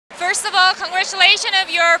First of all, congratulations on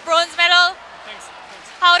your bronze medal. Thanks.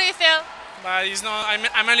 How do you feel? But it's not.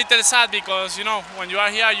 I'm a little sad because when you are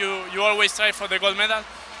here, you always try for the gold medal.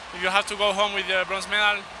 If you have to go home with the bronze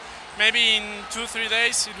medal, maybe in 2-3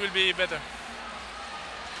 days it will be better.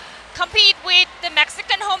 Compete with the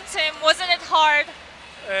Mexican home team, wasn't it hard?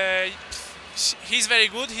 He's very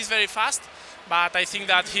good. He's very fast, but I think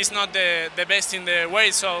that he's not the best in the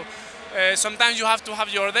weight. So sometimes you have to have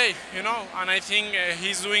your day, And I think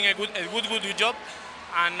he's doing a good job,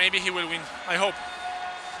 and maybe he will win. I hope.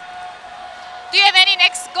 Do you have any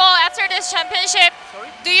next goal after this championship? Sorry?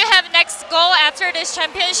 Do you have next goal after this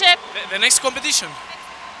championship? The next competition?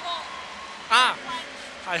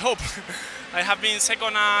 I hope. I have been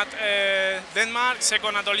second at Denmark,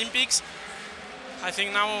 second at Olympics. I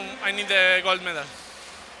think now I need the gold medal.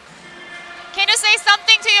 Can you say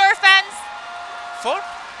something to your fans?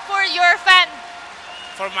 For your fan.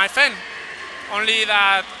 For my fan. Only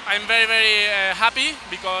that I'm very happy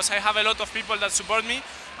because I have a lot of people that support me,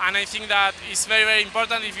 and I think that it's very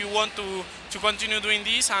important if you want to continue doing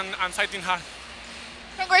this and fighting hard.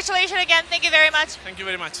 Congratulations again. Thank you very much. Thank you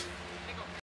very much.